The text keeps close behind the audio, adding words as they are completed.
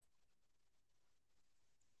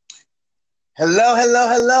Hello, hello,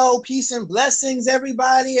 hello. Peace and blessings,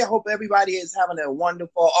 everybody. I hope everybody is having a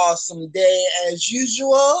wonderful, awesome day as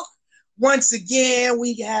usual. Once again,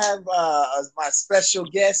 we have my special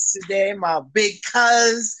guest today, my big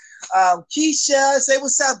cuz, Keisha. Say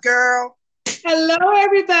what's up, girl. Hello,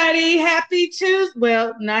 everybody. Happy Tuesday.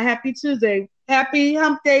 Well, not happy Tuesday. Happy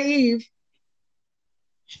Hump Day Eve.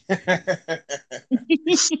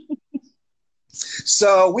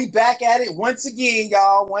 So we back at it once again,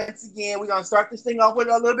 y'all. Once again, we're gonna start this thing off with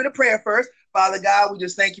a little bit of prayer first. Father God, we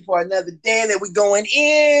just thank you for another day that we're going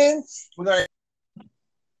in. We're gonna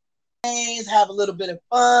have a little bit of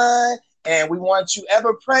fun, and we want you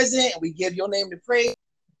ever present, and we give your name to praise.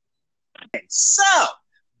 So,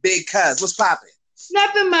 big cuz, what's popping?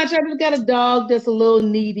 Nothing much. I just got a dog that's a little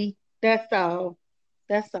needy. That's all.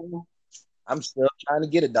 That's all. I'm still trying to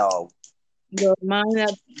get a dog. Well, mine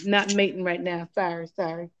not mating right now. Sorry,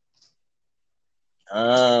 sorry.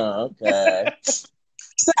 Oh, okay.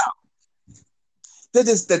 So,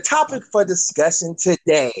 the topic for discussion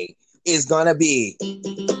today is gonna be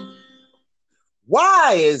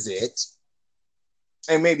why is it,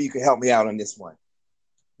 and maybe you can help me out on this one,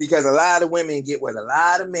 because a lot of women get with a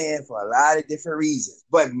lot of men for a lot of different reasons.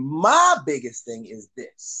 But my biggest thing is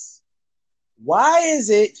this: why is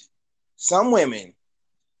it some women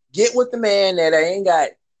get with the man that ain't got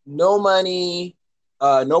no money,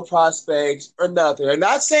 no prospects, or nothing? I'm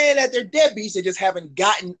not saying that they're deadbeats; they just haven't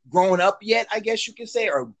gotten grown up yet, I guess you could say,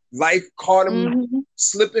 or life caught them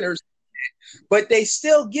slipping, or but they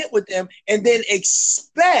still get with them and then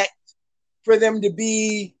expect for them to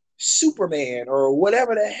be Superman or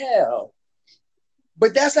whatever the hell.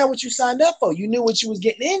 But that's not what you signed up for. You knew what you was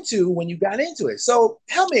getting into when you got into it. So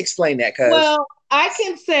help me explain that, cuz. Well, I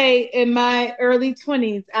can say in my early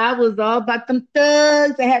 20s, I was all about them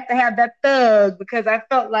thugs. I had to have that thug because I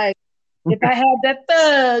felt like if I had that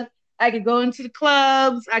thug, I could go into the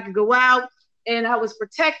clubs, I could go out, and I was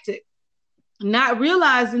protected. Not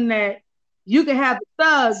realizing that you can have the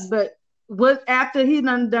thug, but what after he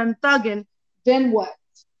done thugging, then what?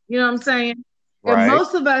 You know what I'm saying? And Right.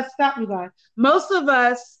 most of us, stop me, guys. Most of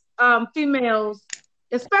us, females,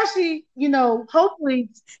 especially, hopefully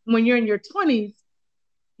when you're in your 20s,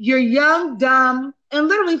 you're young, dumb, and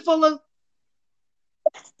literally full of.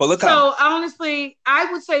 Full of So confidence. honestly,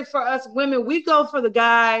 I would say for us women, we go for the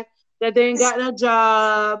guy that they ain't got no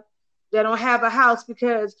job, that don't have a house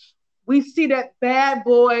because we see that bad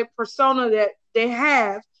boy persona that they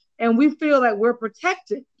have, and we feel like we're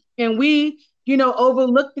protected, and we,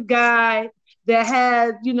 overlook the guy that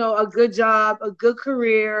had, a good job, a good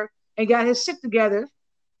career, and got his shit together,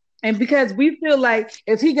 and because we feel like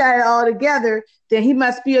if he got it all together, then he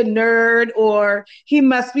must be a nerd or he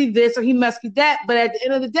must be this or he must be that. But at the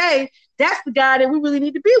end of the day, that's the guy that we really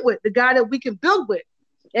need to be with, the guy that we can build with.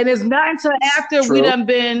 And it's not until after we True. done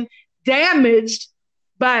been damaged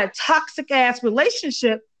by a toxic ass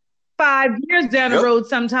relationship 5 years down the Yep. road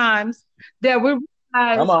sometimes that we Come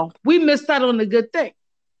realize on. we missed out on a good thing.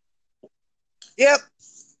 Yep.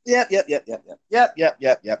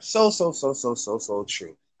 Yep. So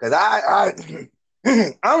true. Because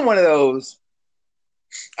I'm one of those.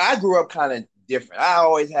 I grew up kind of different. I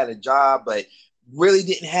always had a job, but really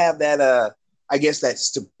didn't have that. I guess that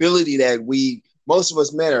stability that we most of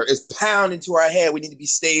us men are is pounded into our head. We need to be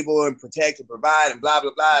stable and protect and provide and blah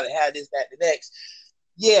blah blah and have this, that, the next.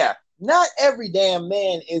 Yeah, not every damn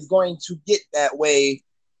man is going to get that way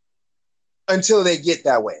until they get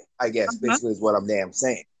that way. I guess Uh-huh. basically is what I'm damn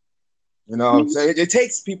saying. You know, so it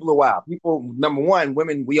takes people a while. People, number one,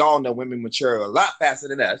 women, we all know women mature a lot faster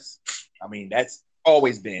than us. I mean, that's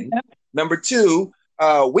always been. Number two,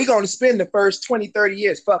 we're going to spend the first 20, 30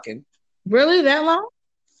 years fucking. Really, that long?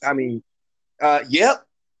 I mean, yep.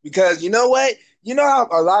 Because you know what? You know how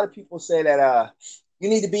a lot of people say that you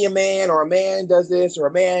need to be a man, or a man does this, or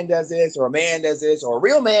a man does this, or a man does this, or a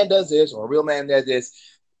real man does this, or a real man does this.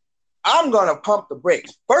 I'm going to pump the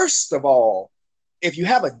brakes. First of all, if you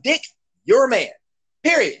have a dick, you're a man.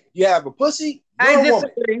 Period. You have a pussy, I you're a woman.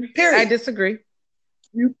 disagree. I Period. disagree.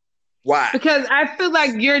 Why? Because I feel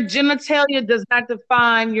like your genitalia does not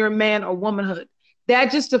define your man or womanhood.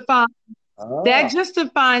 That just defines that Ah. just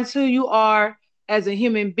defines who you are as a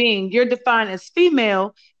human being. You're defined as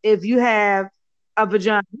female if you have a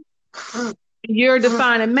vagina. You're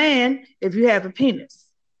defined a man if you have a penis.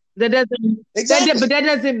 That doesn't but Exactly. that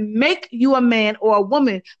doesn't make you a man or a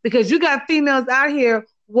woman because you got females out here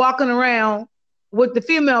walking around with the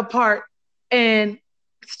female part and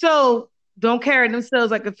still don't carry themselves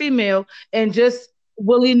like a female and just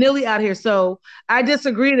willy nilly out here. So I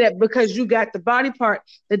disagree that because you got the body part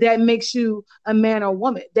that makes you a man or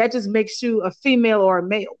woman. That just makes you a female or a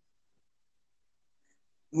male.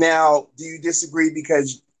 Now, do you disagree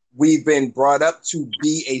because we've been brought up to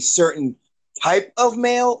be a certain type of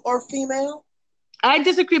male or female? I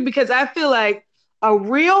disagree because I feel like a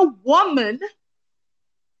real woman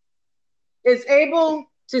is able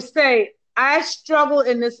to say, I struggle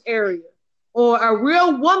in this area. Or a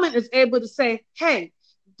real woman is able to say, hey,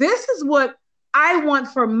 this is what I want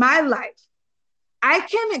for my life. I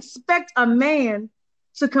can't expect a man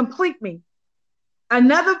to complete me.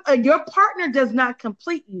 Your partner does not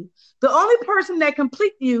complete you. The only person that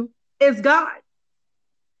completes you is God.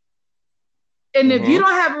 And if you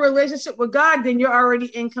don't have a relationship with God, then you're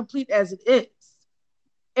already incomplete as it is.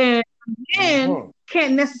 And a man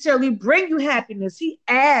can't necessarily bring you happiness. He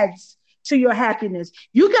adds to your happiness.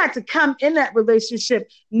 You got to come in that relationship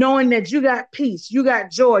knowing that you got peace, you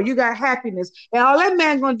got joy, you got happiness. And all that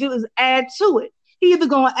man going to do is add to it. He either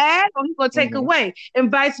going to add or he's going to take away,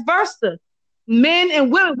 and vice versa. Men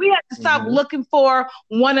and women, we have to stop looking for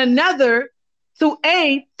one another to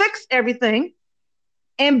A, fix everything,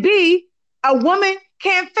 and B, a woman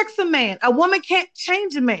can't fix a man. A woman can't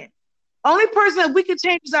change a man. Only person that we can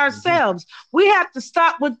change is ourselves. We have to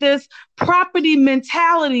stop with this property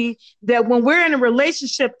mentality that when we're in a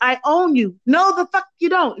relationship, I own you. No, the fuck you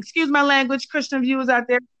don't. Excuse my language, Christian viewers out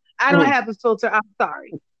there. I don't have a filter. I'm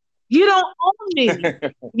sorry. You don't own me.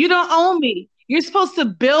 You don't own me. You're supposed to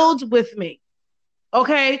build with me.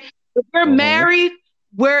 Okay? If we're married,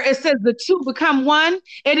 where it says the two become one,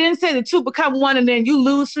 it didn't say the two become one and then you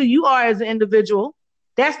lose who you are as an individual.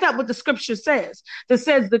 That's not what the scripture says. It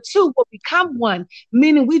says the two will become one,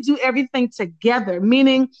 meaning we do everything together.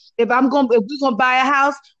 Meaning if we're going to buy a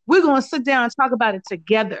house, we're going to sit down and talk about it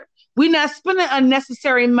together. We're not spending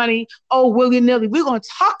unnecessary money, willy-nilly. We're going to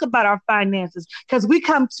talk about our finances because we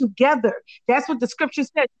come together. That's what the scripture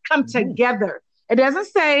says, come together. It doesn't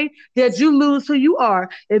say that you lose who you are.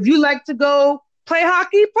 If you like to go play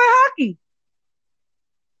hockey, play hockey.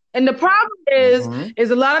 And the problem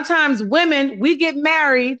is a lot of times women, we get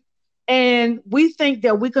married and we think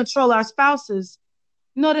that we control our spouses.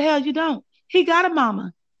 No, the hell you don't. He got a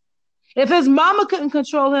mama. If his mama couldn't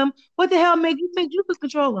control him, what the hell made you think you could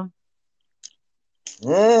control him?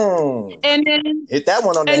 And then hit that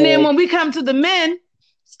one on the head. Then when we come to the men,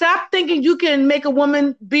 stop thinking you can make a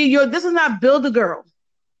woman be this is not build a girl.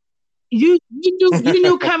 You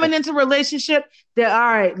knew coming into a relationship that, all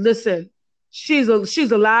right, listen, she's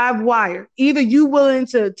a live wire. Either you willing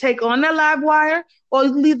to take on that live wire or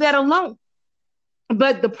leave that alone.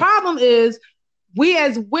 But the problem is we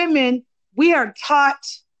as women, we are taught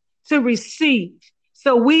to receive.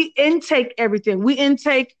 So we intake everything. We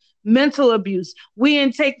intake mental abuse. We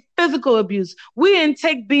intake physical abuse. We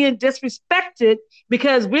intake being disrespected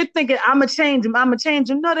because we're thinking, I'm going to change him. I'm going to change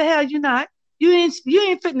him. No, the hell you're not. You ain't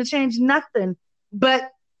fitting to change nothing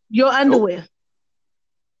but your underwear.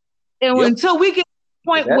 And until we get to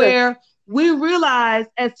the point where we realize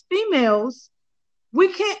as females,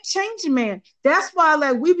 we can't change a man. That's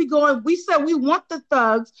why we said we want the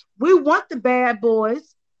thugs, we want the bad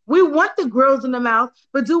boys, we want the grills in the mouth,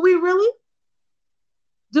 but do we really?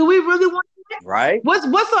 Do we really want that? Right.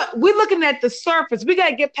 We're looking at the surface. We got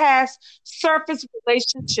to get past surface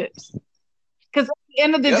relationships. Because at the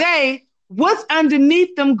end of the day, what's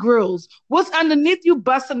underneath them grills? What's underneath you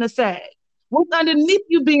busting a sag? What's underneath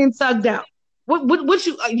you being thugged out? What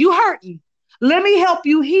you hurting? Let me help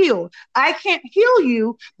you heal. I can't heal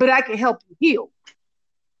you, but I can help you heal.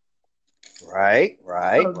 Right.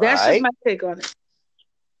 So that's just my take on it.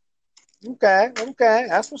 Okay.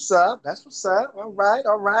 That's what's up.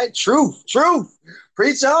 All right. Truth.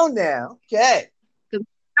 Preach on now. Okay.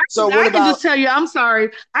 So I can just tell you, I'm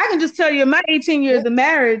sorry. I can just tell you in my 18 years of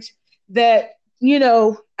marriage that,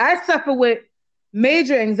 I suffer with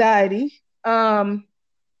major anxiety. I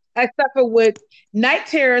suffer with night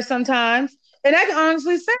terror sometimes. And I can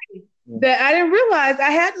honestly say that I didn't realize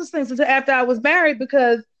I had those things until after I was married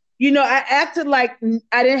because, I acted like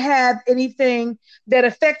I didn't have anything that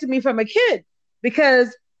affected me from a kid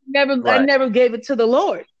because I never gave it to the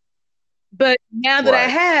Lord. But now that I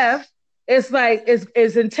have, it's like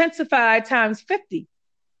it's intensified times 50.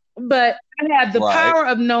 But I have the power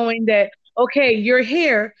of knowing that, okay, you're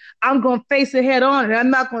here. I'm going to face it head on. And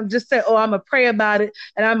I'm not going to just say, I'm going to pray about it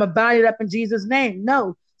and I'm going to bind it up in Jesus' name.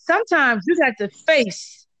 No, sometimes you got to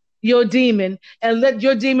face your demon and let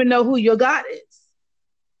your demon know who your God is.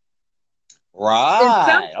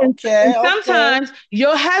 Right. And sometimes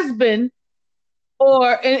your husband,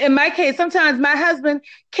 or in my case, sometimes my husband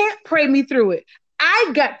can't pray me through it.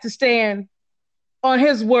 I got to stand on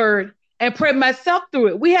his word and pray myself through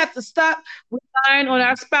it. We have to stop relying on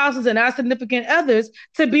our spouses and our significant others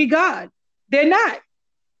to be God. They're not.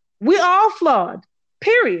 We all flawed.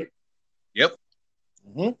 Period. Yep.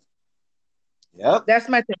 Mm-hmm. Yep. That's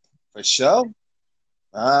my thing. For sure.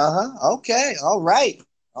 Uh-huh. Okay. All right.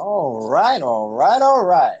 All right. All right. All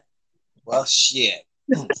right. Well, shit.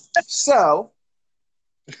 So,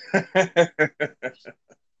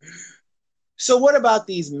 so what about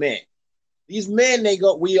these men? These men,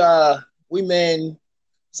 we men,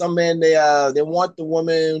 some men, they want the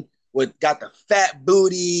woman with got the fat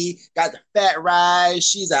booty, got the fat rise.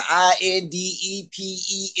 She's a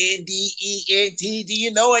INDEPENDENT. Do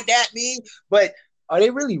you know what that means? But are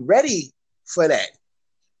they really ready for that?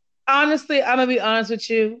 Honestly, I'm gonna be honest with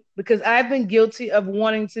you because I've been guilty of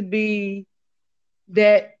wanting to be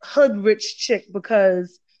that hood rich chick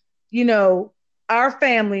because, you know, our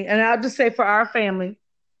family, and I'll just say for our family,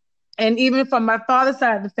 and even from my father's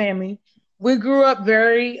side of the family, we grew up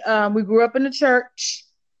we grew up in the church.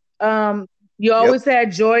 You Yep. always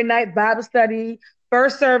had joy night, Bible study,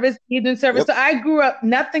 first service, evening service. Yep. So I grew up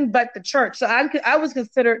nothing but the church. So I was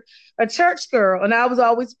considered a church girl, and I was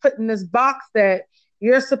always put in this box that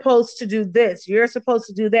you're supposed to do this, you're supposed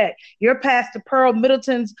to do that. You're Pastor Pearl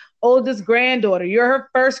Middleton's oldest granddaughter. You're her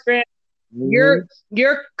first grand. Mm-hmm.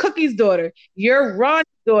 You're Cookie's daughter. You're Ron's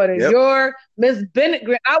daughter. Yep. You're Miss Bennett.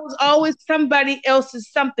 I was always somebody else's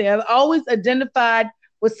something. I've always identified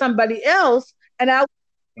with somebody else, and I was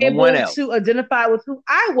able to identify with who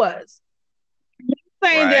I was. I'm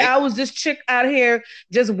saying that I was this chick out here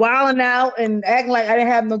just wilding out and acting like I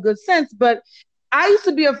didn't have no good sense, but I used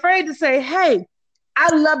to be afraid to say, hey, I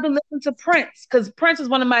love to listen to Prince because Prince is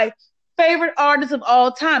one of my favorite artists of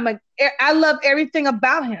all time. Like I love everything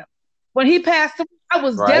about him. When he passed away, I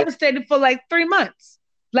was devastated for like 3 months.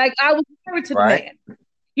 Like I was married to the man,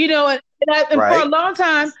 you know, and for a long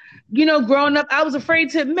time, you know, growing up, I was afraid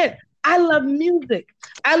to admit I love music.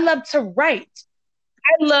 I love to write.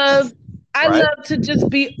 I love to just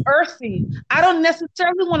be earthy. I don't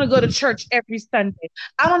necessarily want to go to church every Sunday.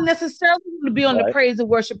 I don't necessarily want to be on the praise and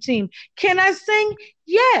worship team. Can I sing?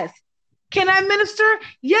 Yes. Can I minister?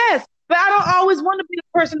 Yes. But I don't always want to be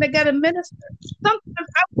the person that got to minister. Sometimes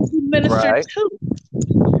I want to minister too.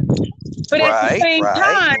 But at the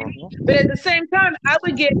same time, I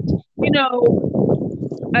would get, you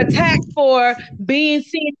know, attacked for being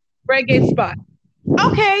seen in a reggae spot.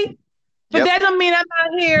 Okay. But that don't mean I'm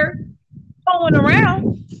out here hoeing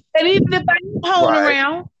around. And even if I am hoeing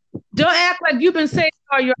around, don't act like you've been saved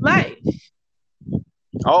all your life.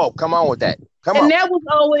 Oh, come on with that. That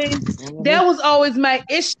was always my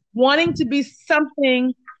issue, wanting to be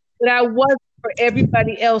something that I wasn't for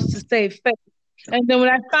everybody else to save face. And then when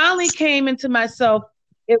I finally came into myself,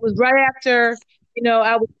 it was right after, you know,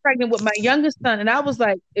 I was pregnant with my youngest son, and I was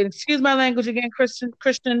like, excuse my language again, Christian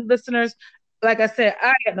listeners. Like I said,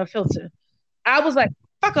 I got no filter. I was like,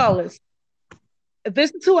 fuck all this. If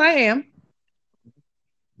this is who I am,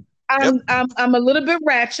 I'm a little bit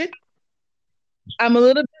ratchet. I'm a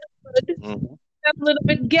little bit good. I'm a little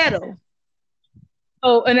bit ghetto.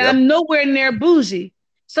 Oh, and I'm nowhere near bougie.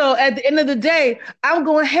 So at the end of the day, I'm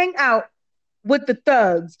going to hang out with the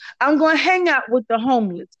thugs. I'm going to hang out with the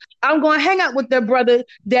homeless. I'm going to hang out with their brother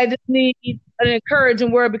that just needs an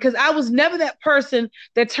encouraging word, because I was never that person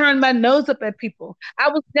that turned my nose up at people. I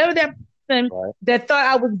was never that person that thought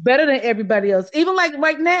I was better than everybody else. Even like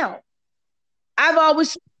right now, I've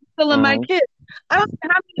always telling my kids, I don't know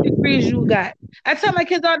how many degrees you got. I tell my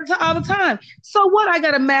kids all the time. So what? I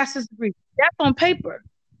got a master's degree. That's on paper.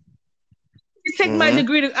 Take my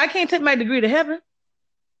degree. I can't take my degree to heaven.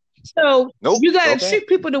 So you got to treat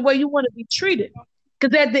people the way you want to be treated.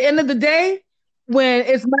 Because at the end of the day, when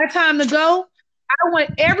it's my time to go, I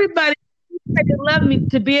want everybody that love me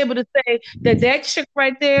to be able to say that chick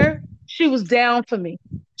right there, she was down for me.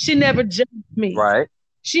 She never judged me. Right.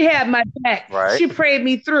 She had my back. Right. She prayed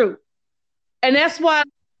me through. And that's why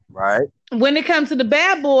when it comes to the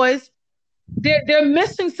bad boys, they're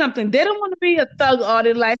missing something. They don't want to be a thug all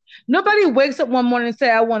their life. Nobody wakes up one morning and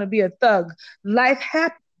say, I want to be a thug. Life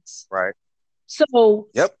happens. Right. So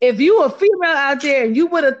if you a female out there and you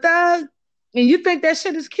with a thug and you think that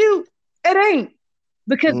shit is cute, it ain't.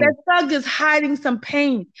 Because that thug is hiding some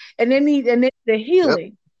pain and they need the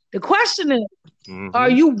healing. The question is, are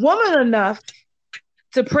you woman enough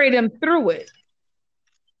to pray them through it?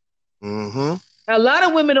 A lot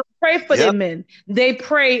of women don't pray for their men. They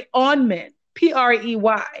pray on men.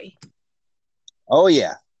 Prey. Oh,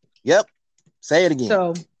 yeah. Yep. Say it again.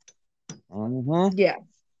 So, yeah.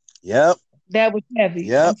 Yep. That was heavy.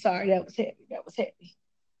 Yep. I'm sorry. That was heavy.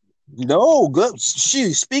 No, good.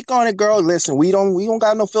 Shoot, speak on it, girl. Listen, we don't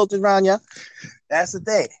got no filters around ya. That's the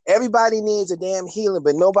thing. Everybody needs a damn healing,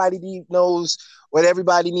 but nobody knows what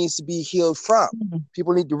everybody needs to be healed from.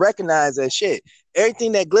 People need to recognize that shit.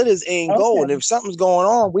 Everything that glitters ain't gold. And if something's going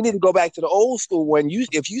on, we need to go back to the old school.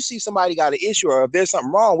 If you see somebody got an issue or if there's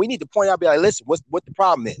something wrong, we need to point out, be like, listen, what the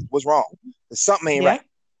problem is? What's wrong? Something ain't right.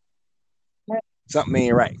 Something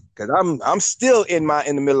ain't right. Because I'm still in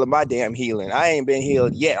the middle of my damn healing. I ain't been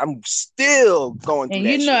healed yet. I'm still going through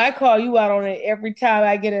that shit. I call you out on it every time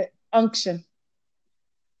I get an unction.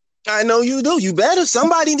 I know you do. You better.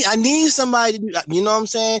 I need somebody, you know what I'm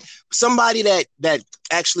saying? Somebody that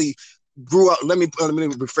actually grew up. Let me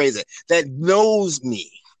rephrase it. That knows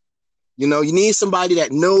me. You know, you need somebody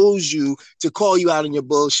that knows you to call you out on your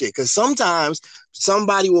bullshit. Because sometimes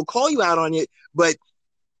somebody will call you out on it, but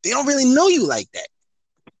they don't really know you like that.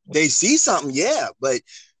 They see something, yeah, but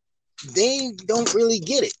they don't really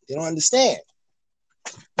get it. They don't understand.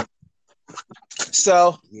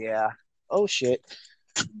 So, yeah. Oh, shit.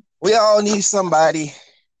 We all need somebody.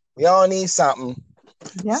 We all need something.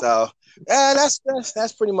 Yeah. So, that's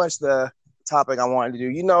pretty much the topic I wanted to do.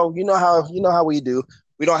 You know how we do.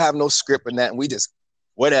 We don't have no script or nothing. We just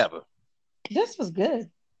whatever. This was good.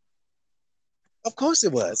 Of course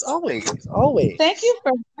it was. Always. Thank you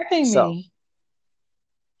for having me.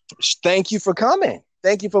 Thank you for coming.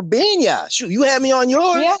 Thank you for being here. Shoot, you had me on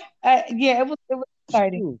yours. Yeah, it was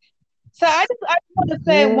exciting. So I just want to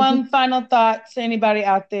say one final thought to anybody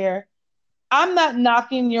out there. I'm not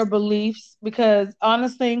knocking your beliefs because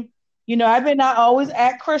honestly, I may not always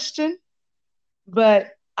act Christian,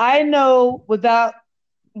 but I know without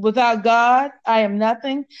God, I am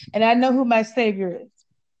nothing, and I know who my Savior is.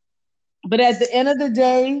 But at the end of the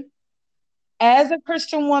day, as a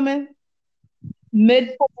Christian woman,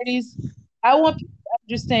 mid-40s, I want people to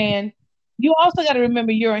understand, you also got to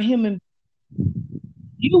remember you're a human.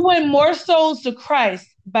 You win more souls to Christ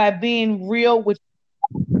by being real with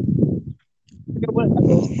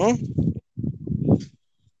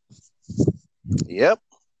Yep.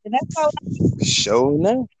 And that's how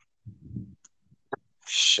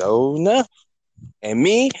Sure enough. And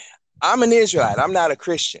me, I'm an Israelite. I'm not a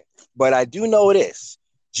Christian. But I do know this.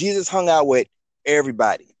 Jesus hung out with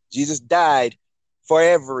everybody. Jesus died for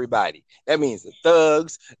everybody. That means the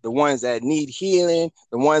thugs, the ones that need healing,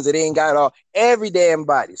 the ones that ain't got every damn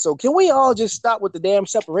body. So can we all just stop with the damn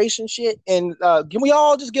separation shit? And can we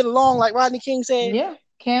all just get along like Rodney King said? Yeah.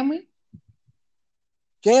 Can we?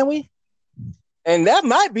 Can we? And that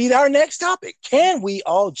might be our next topic. Can we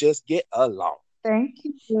all just get along? Thank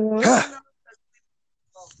you.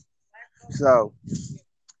 So,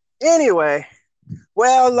 anyway,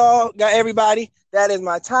 well, got everybody. That is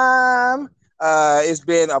my time. It's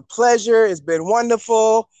been a pleasure. It's been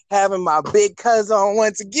wonderful having my big cousin on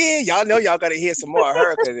once again. Y'all know y'all gotta hear some more of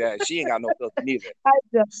her because she ain't got no filter neither.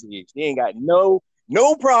 She ain't got no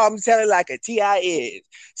problem telling like a T.I. is.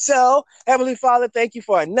 So, Heavenly Father, thank you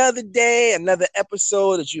for another day, another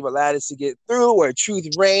episode that you've allowed us to get through where truth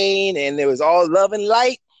reigned and there was all love and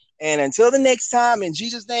light. And until the next time, in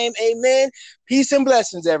Jesus' name, amen. Peace and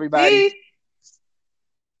blessings, everybody. Peace.